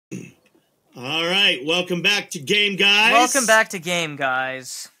All right, welcome back to Game Guys. Welcome back to Game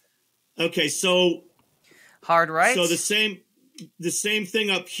Guys. Okay, so Hard right? So the same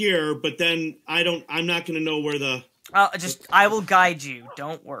thing up here, but then I'm not going to know where the I will guide you.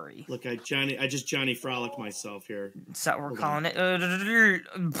 Don't worry. Look, I just Johnny Frolic myself here. Is that what we're calling it?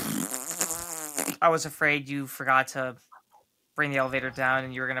 I was afraid you forgot to bring the elevator down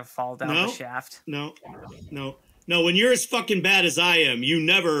and you were going to fall down the shaft. No. When you're as fucking bad as I am, you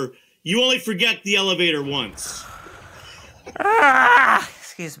only forget the elevator once.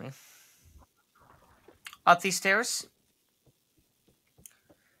 Excuse me. Up these stairs.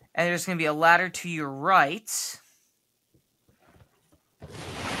 And there's going to be a ladder to your right.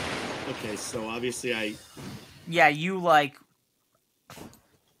 Okay, so obviously Yeah, you like...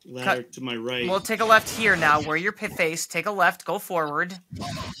 Ladder to my right. Well, take a left here now, where your face. Take a left, go forward.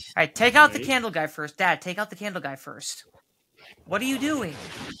 Alright, take out the candle guy first. Dad, take out the candle guy first. What are you doing?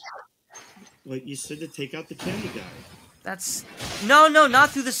 Wait, you said to take out the candle guy. That's... No,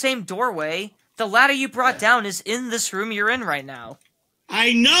 not through the same doorway. The ladder you brought down is in this room you're in right now.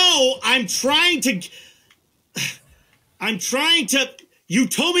 I know! I'm trying to... You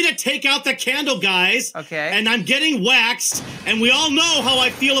told me to take out the candle guys. Okay. And I'm getting waxed. And we all know how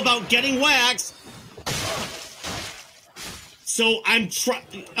I feel about getting waxed. So I'm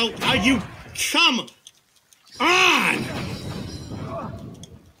trying... Oh, are you... Come on!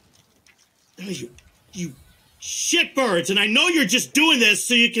 Oh, you shitbirds, and I know you're just doing this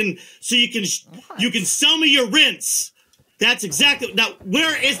so you can sell me your rinse. That's exactly... Now,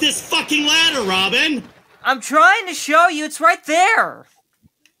 where is this fucking ladder, Robin? I'm trying to show you. It's right there.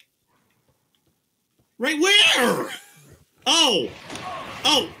 Right where? Oh,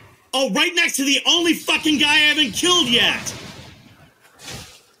 right next to the only fucking guy I haven't killed yet.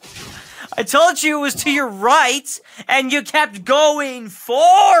 I told you it was to your right, and you kept going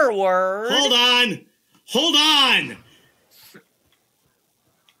forward. Hold on.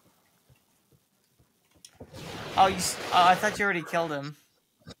 Oh, I thought you already killed him.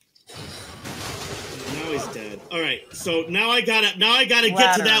 Now he's dead. All right, so now I gotta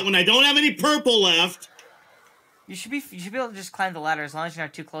get to that one. I don't have any purple left. You should be able to just climb the ladder as long as you're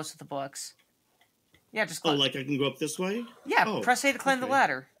not too close to the books. Yeah, just climb. Oh, like I can go up this way? Yeah, press A to climb the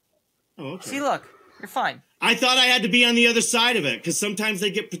ladder. Oh, okay. See, look, you're fine. I thought I had to be on the other side of it, because sometimes they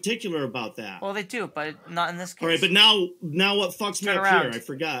get particular about that. Well, they do, but not in this case. All right, but now what fucks me up here? I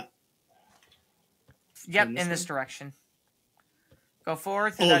forgot. Yep, in this direction. Go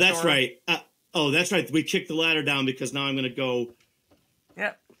forward through that door. That's right. We kicked the ladder down because now I'm going to go...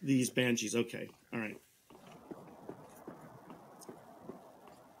 Yep. These banshees. Okay, all right.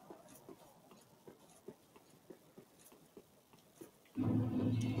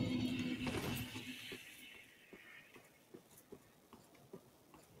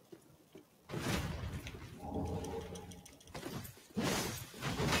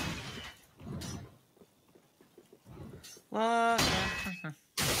 Look.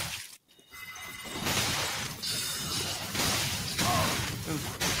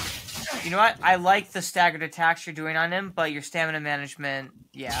 You know what? I like the staggered attacks you're doing on him, but your stamina management,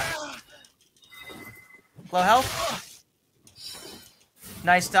 yeah. Low health.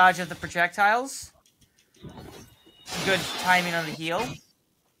 Nice dodge of the projectiles. Good timing on the heal.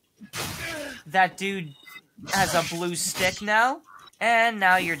 That dude has a blue stick now, and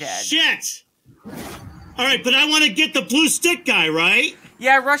now you're dead. Shit! Alright, but I want to get the blue stick guy, right?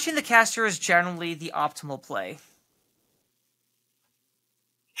 Yeah, rushing the caster is generally the optimal play.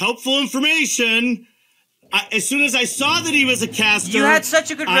 Helpful information. As soon as I saw that he was a caster, you had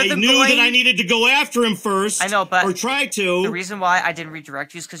such a good rhythm I knew that I needed to go after him first. I know, but or try to. The reason why I didn't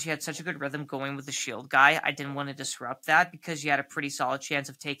redirect you is because you had such a good rhythm going with the shield guy. I didn't want to disrupt that because you had a pretty solid chance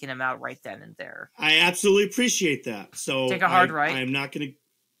of taking him out right then and there. I absolutely appreciate that. So take a hard right. I am not gonna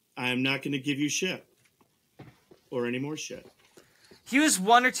give you shit or any more shit. He was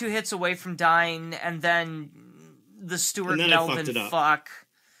 1 or 2 hits away from dying, and then the Stuart Melvin fuck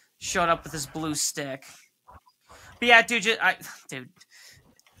showed up with his blue stick. But yeah, dude.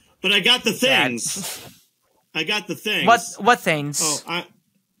 But I got the things. I got the things. What things? Oh,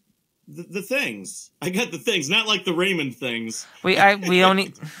 the things. I got the things, not like the Raymond things. We don't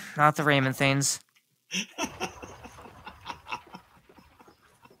need not the Raymond things.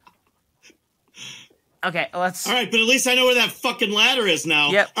 Okay, let's... All right, but at least I know where that fucking ladder is now.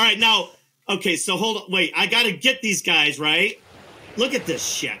 Yep. All right, now... Okay, so hold on. Wait, I gotta get these guys, right? Look at this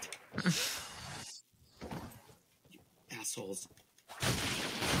shit. You assholes. Right.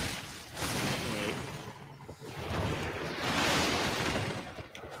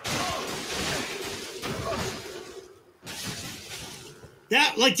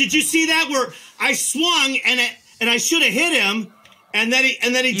 That, like, did you see that where I swung and I should have hit him, and then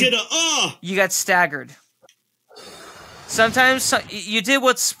he did a You got staggered. Sometimes you did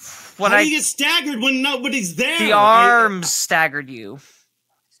what How do you get staggered when nobody's there? The arms staggered you.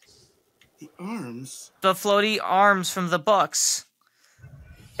 The arms? The floaty arms from the books.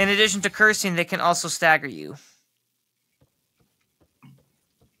 In addition to cursing, they can also stagger you.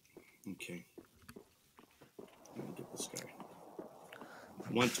 Okay. Get this guy.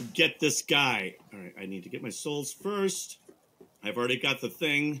 I want to get this guy. All right, I need to get my souls first. I've already got the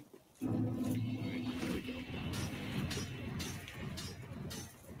thing. All right, there we go.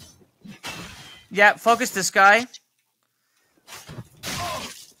 Yeah, focus this guy.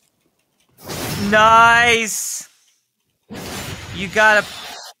 Nice! You gotta...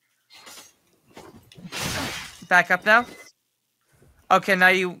 Back up now? Okay, now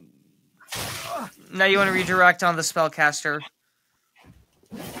you want to redirect on the spellcaster.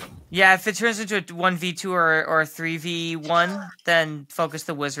 Yeah, if it turns into a 1v2 or a 3v1, then focus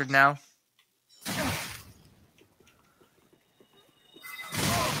the wizard now.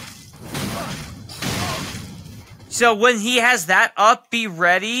 So when he has that up, be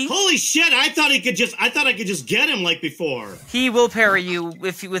ready. Holy shit! I thought I could just get him like before. He will parry you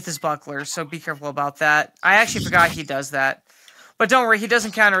with his buckler, so be careful about that. I actually forgot he does that. But don't worry, he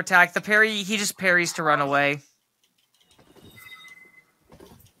doesn't counterattack. The parry, he just parries to run away.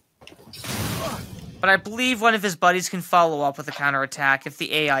 But I believe one of his buddies can follow up with a counterattack if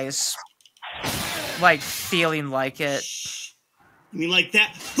the AI is, like, feeling like it. I mean, like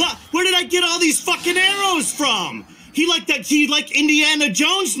that. Look, where did I get all these fucking arrows from? He like Indiana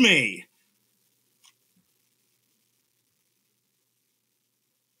Jones me.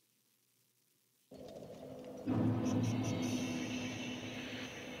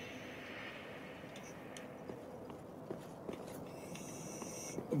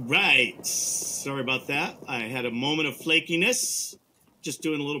 Right. Sorry about that. I had a moment of flakiness. Just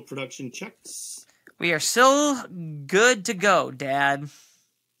doing a little production checks. We are still good to go, Dad.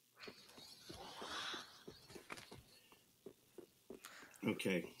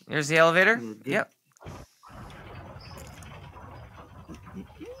 Okay. There's the elevator. Yep.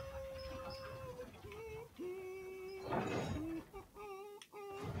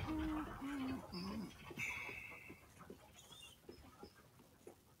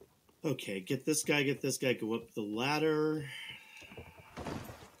 Okay, get this guy, go up the ladder.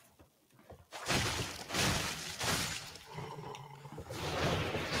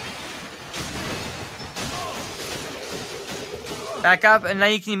 Back up, and now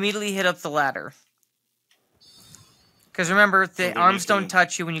you can immediately hit up the ladder. Because remember, the arms don't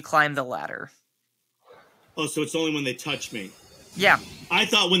touch you when you climb the ladder. Oh, so it's only when they touch me. Yeah. I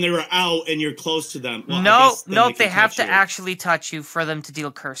thought when they were out and you're close to them. Well, no, they have to actually touch you for them to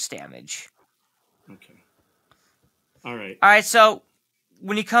deal curse damage. Okay. All right. All right, so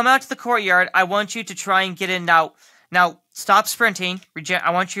when you come out to the courtyard, I want you to try and get in now. Now, stop sprinting. I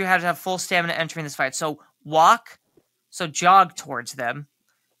want you to have full stamina entering this fight. So walk. So jog towards them.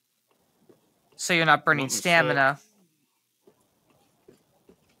 So you're not burning stamina.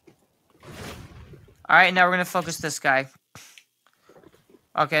 Alright, now we're going to focus this guy.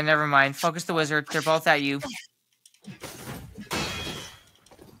 Okay, never mind. Focus the wizard. They're both at you.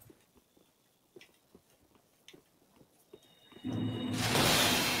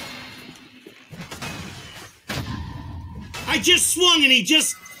 I just swung and he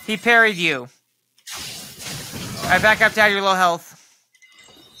parried you. Alright, back up down your low health.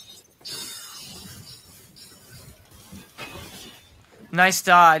 Nice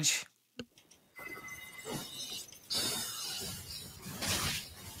dodge.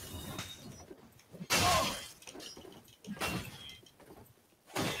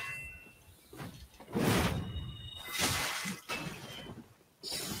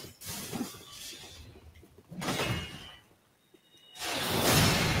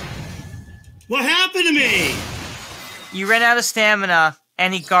 What happened to me? You ran out of stamina,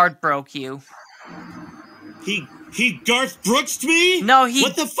 and he guard broke you. He Garth Brooks me? No, he...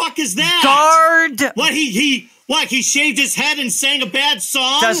 What the fuck is that? Guard! What, he shaved his head and sang a bad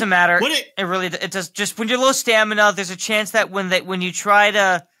song? Doesn't matter. It does. Just when you're low stamina, there's a chance that when you hold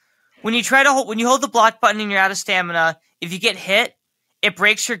the block button and you're out of stamina, if you get hit, it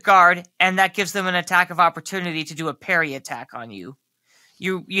breaks your guard, and that gives them an attack of opportunity to do a parry attack on you.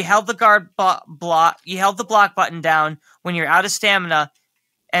 You held the block button down when you're out of stamina,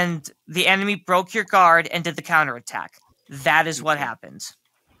 and the enemy broke your guard and did the counterattack. That is what happens.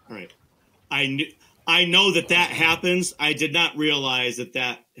 All right. I know that happens. I did not realize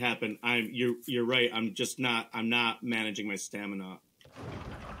that happened. You're right. I'm not managing my stamina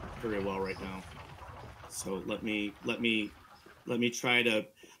very well right now. So let me try to.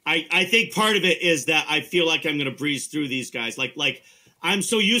 I think part of it is that I feel like I'm going to breeze through these guys. Like I'm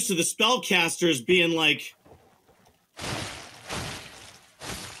so used to the spellcasters being like.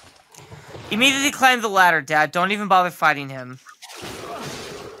 Immediately climb the ladder, Dad. Don't even bother fighting him.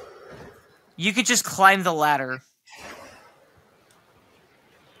 You could just climb the ladder.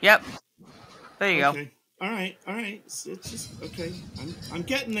 Yep. There you go. All right. It's just okay. I'm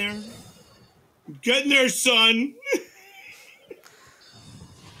getting there. I'm getting there, son.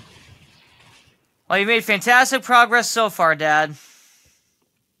 Well, you made fantastic progress so far, Dad.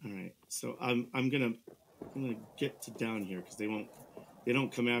 All right. So I'm gonna get to down here because they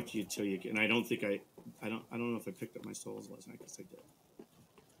don't come after you till you get. And I don't think I don't know if I picked up my souls last night. I guess I did.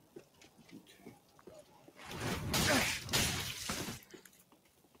 Okay.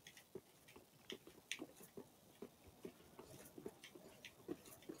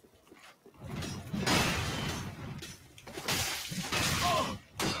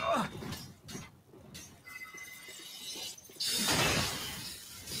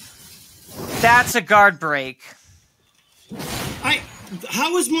 That's a guard break.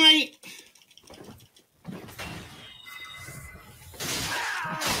 How is my...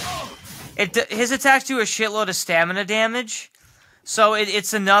 His attacks do a shitload of stamina damage, so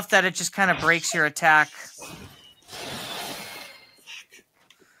it's enough that it just kind of breaks your attack.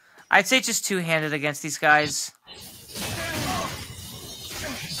 I'd say just two-handed against these guys.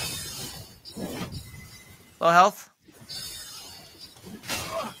 Low health.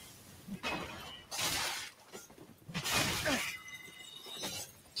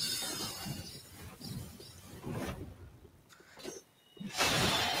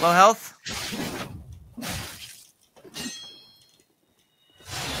 Low health.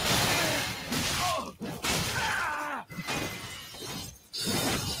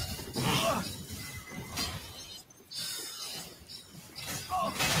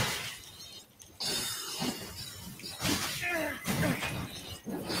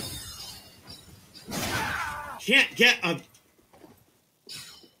 Can't get a...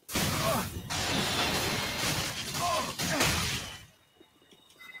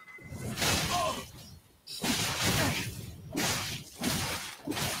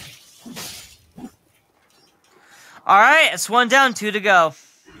 All right, it's 1 down, 2 to go.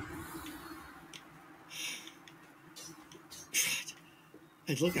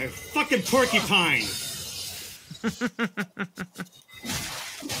 I look like a fucking porcupine.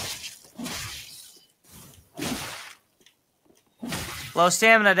 Low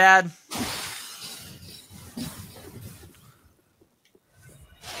stamina, Dad.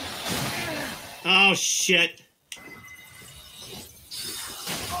 Oh, shit.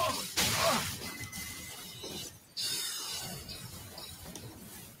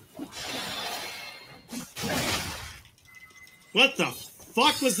 What the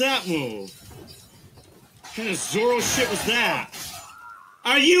fuck was that move? What kind of Zorro shit was that?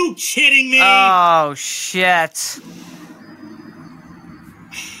 Are you kidding me? Oh, shit.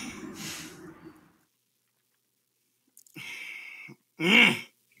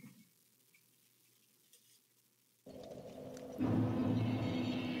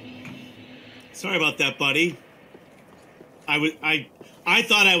 Sorry about that, buddy. I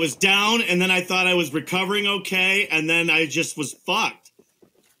thought I was down, and then I thought I was recovering okay, and then I just was fucked.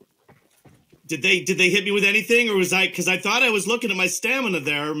 Did they hit me with anything, or was I? Because I thought I was looking at my stamina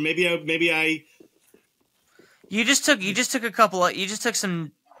there. Maybe I. You just took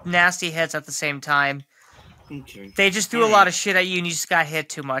some nasty hits at the same time. Okay. They just threw a lot of shit at you, and you just got hit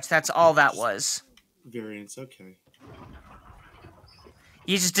too much. That's all that was. Variance. Okay.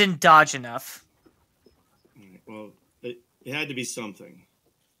 You just didn't dodge enough. All right, well, it had to be something.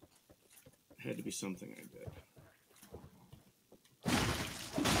 It had to be something I did.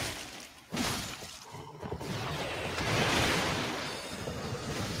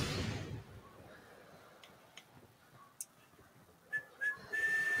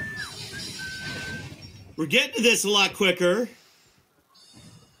 We're getting to this a lot quicker.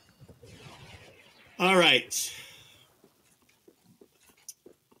 All right.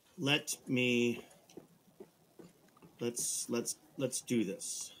 Let's do this. Let's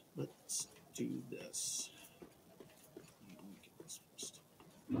do this. Let me get this first.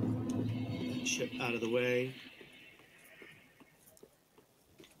 Get that shit out of the way.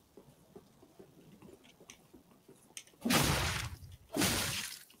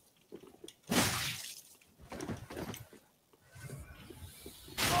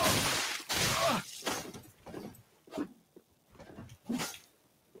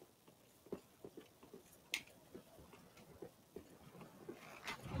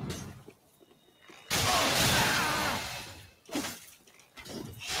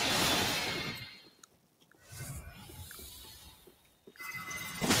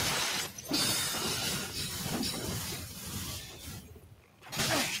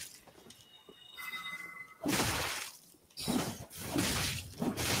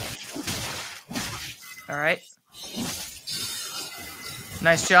 All right.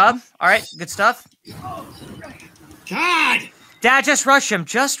 Nice job. All right, good stuff. God! Dad, just rush him.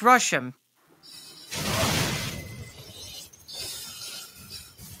 Just rush him.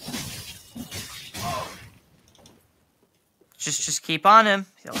 Just keep on him,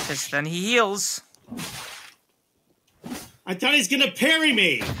 because then he heals. I thought he's gonna parry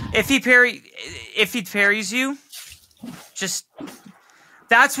me. If he parries you, just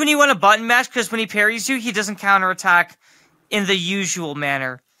that's when you want to button mash, because when he parries you, he doesn't counterattack in the usual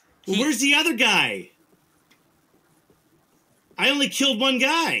manner. Well, where's the other guy? I only killed one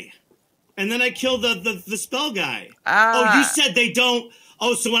guy, and then I killed the spell guy. Oh, you said they don't.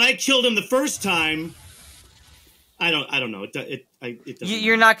 Oh, so when I killed him the first time, I don't know. It doesn't.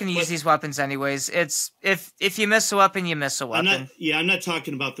 You're not going to use these weapons anyways. It's if you miss a weapon, you miss a weapon. I'm not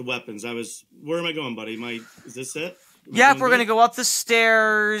talking about the weapons. Where am I going, buddy? Is this it? Yep, we're going to go up the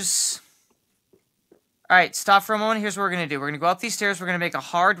stairs. All right, stop for a moment. Here's what we're going to do. We're going to go up these stairs. We're going to make a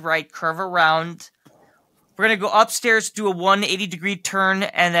hard right, curve around. We're going to go upstairs, do a 180-degree turn,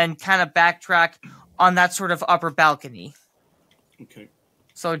 and then kind of backtrack on that sort of upper balcony. Okay.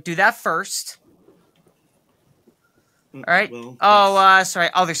 So do that first. All right. Well, sorry,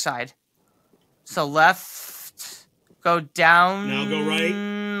 other side. So left, go down. Now go right.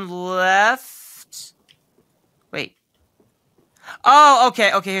 Left. Wait. Oh,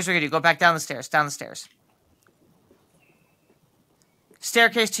 okay. Okay, here's what we're going to do. Go back down the stairs. Down the stairs.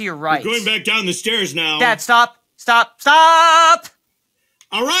 Staircase to your right. We're going back down the stairs now. Dad, stop. Stop. Stop!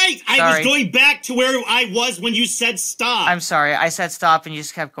 All right. I was going back to where I was when you said stop. I'm sorry. I said stop, and you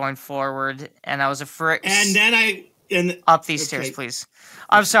just kept going forward, and I was afraid. And then up these stairs, please.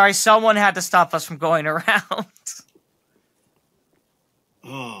 I'm sorry. Someone had to stop us from going around.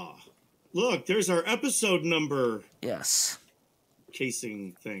 Oh, look, there's our episode number. Yes.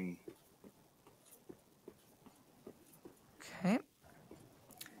 Casing thing. Okay.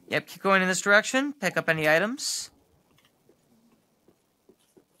 Yep, keep going in this direction. Pick up any items.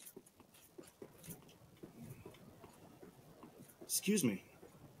 Excuse me.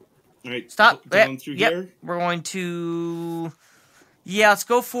 All right. Stop. Down through here. We're going to... Yeah, let's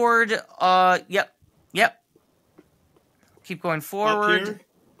go forward. Yep. Keep going forward. Up here.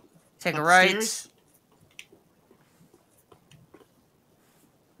 Take a Upstairs. right.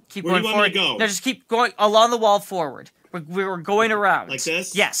 Keep Where going do you forward. want me to go? No, just keep going along the wall forward. We're going around. Like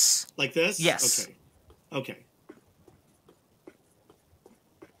this? Yes. Like this? Yes. Okay.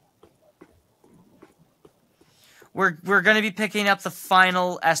 We're going to be picking up the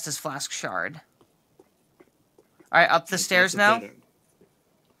final Estus Flask shard. All right, up the stairs now.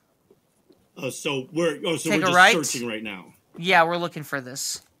 So we're just right. searching right now. Yeah, we're looking for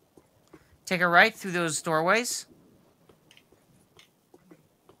this. Take a right through those doorways.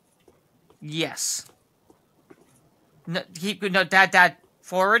 Yes. No, Dad,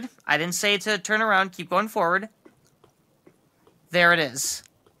 forward. I didn't say to turn around. Keep going forward. There it is.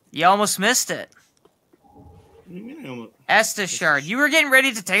 You almost missed it. What do you mean I almost... Estus shard. You were getting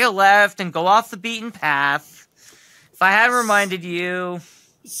ready to take a left and go off the beaten path. If I hadn't reminded you...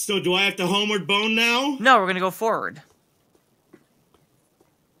 So do I have to homeward bone now? No, we're going to go forward.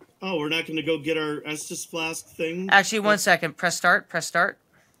 Oh, we're not going to go get our Estus Flask thing? Actually, 1 second. Press start. Press start.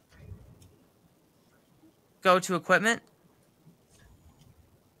 Go to equipment.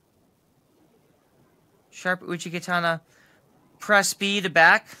 Sharp Uchi Katana. Press B to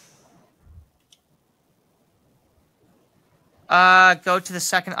back. Go to the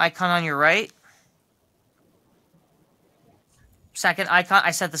second icon on your right. Second icon.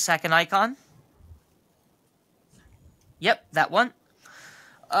 I said the second icon. Yep, that one.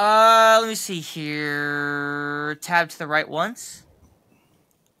 Let me see here. Tab to the right once.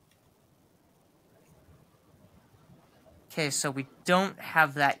 Okay, so we don't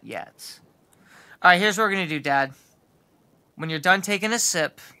have that yet. Alright, here's what we're going to do, Dad. When you're done taking a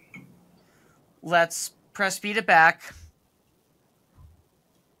sip, let's press B to back.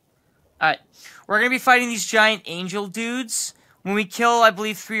 Alright, we're going to be fighting these giant angel dudes. When we kill, I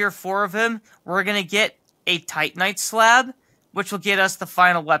believe, 3 or 4 of them, we're going to get a Titanite slab, which will get us the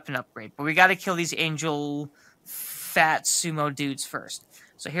final weapon upgrade. But we got to kill these angel fat sumo dudes first.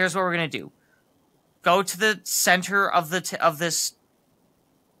 So here's what we're going to do. Go to the center of this.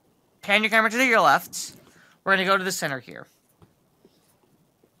 Pan your camera to your left. We're going to go to the center here.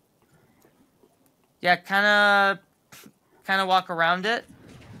 Yeah, kind of walk around it.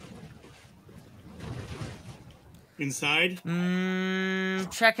 Inside?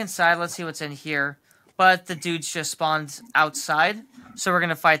 Check inside. Let's see what's in here. But the dudes just spawned outside, so we're going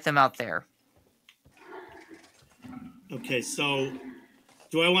to fight them out there. Okay, so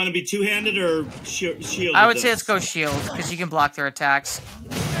Do I want to be two-handed or shield? I would say let's go shield, because you can block their attacks.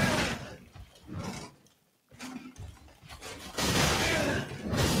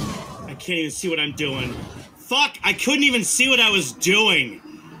 I can't even see what I'm doing. Fuck! I couldn't even see what I was doing.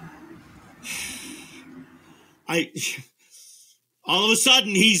 All of a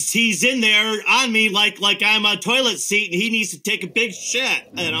sudden, he's in there on me like I'm a toilet seat, and he needs to take a big shit,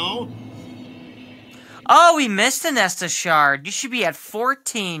 you know? Oh, we missed an Estus shard. You should be at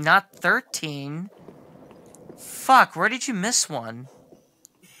 14, not 13. Fuck, where did you miss one?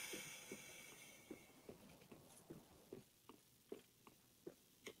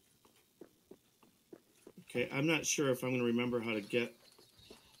 Okay, I'm not sure if I'm going to remember how to get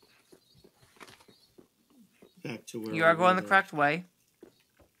back to where You are going the correct way.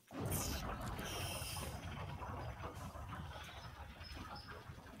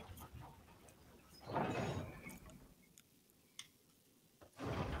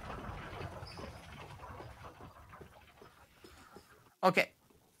 Okay.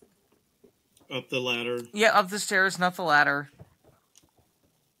 Up the ladder. Yeah, up the stairs, not the ladder.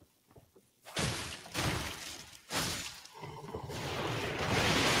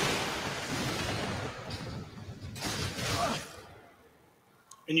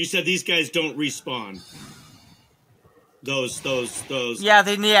 And you said these guys don't respawn. Those.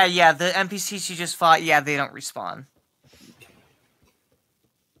 Yeah, yeah. The NPCs you just fought, yeah, they don't respawn.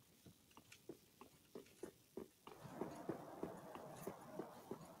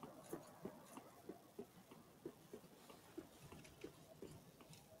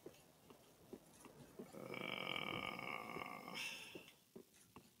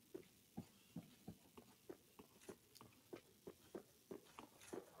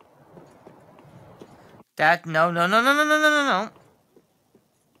 No.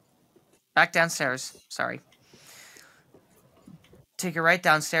 Back downstairs. Sorry. Take it right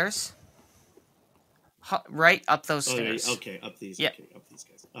downstairs. Right up those stairs. Okay, up these. Yep. Okay, up these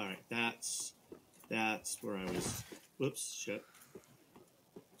guys. All right, that's where I was. Whoops, shit.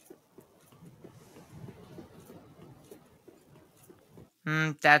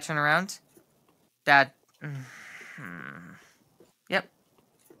 Dad, turn around. Dad. Yep.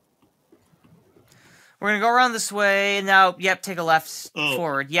 We're gonna go around this way. Now, yep, take a left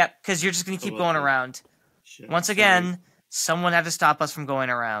forward. Yep, because you're just gonna keep going around. Shit, Once again, someone had to stop us from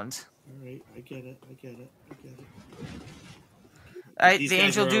going around. Alright, I get it. Alright, the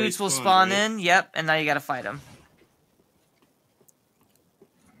angel dudes will spawn in. Yep, and now you gotta fight them.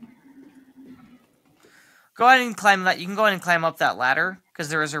 Go ahead and climb that. You can go ahead and climb up that ladder, because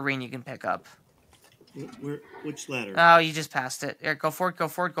there is a ring you can pick up. Which ladder? Oh, you just passed it. Here, go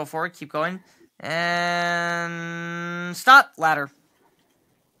forward. Keep going. And stop, ladder.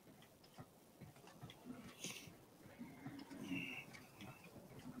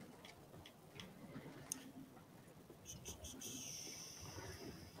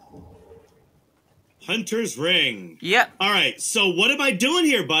 Hunter's Ring. Yep. All right. So what am I doing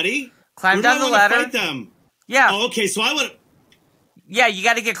here, buddy? Climb down the ladder. Fight them? Yeah. Oh, okay. So I would. Yeah, you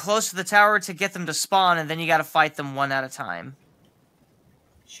got to get close to the tower to get them to spawn, and then you got to fight them one at a time.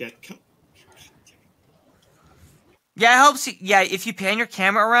 Shit. Yeah, it helps you. Yeah, if you pan your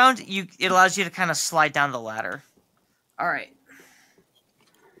camera around, it allows you to kind of slide down the ladder. All right.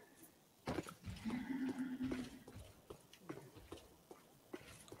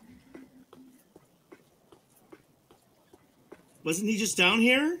 Wasn't he just down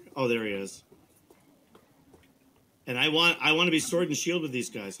here? Oh, there he is. And I want to be sword and shield with these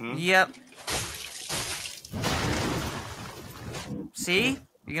guys, huh? Yep. See?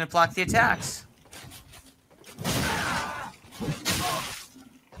 You're gonna block the attacks.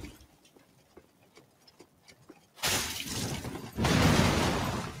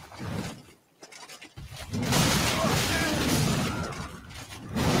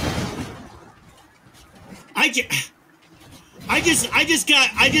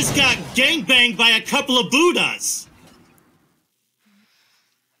 I just got gangbanged by a couple of Buddhas.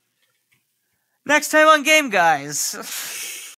 Next time on Game Guys.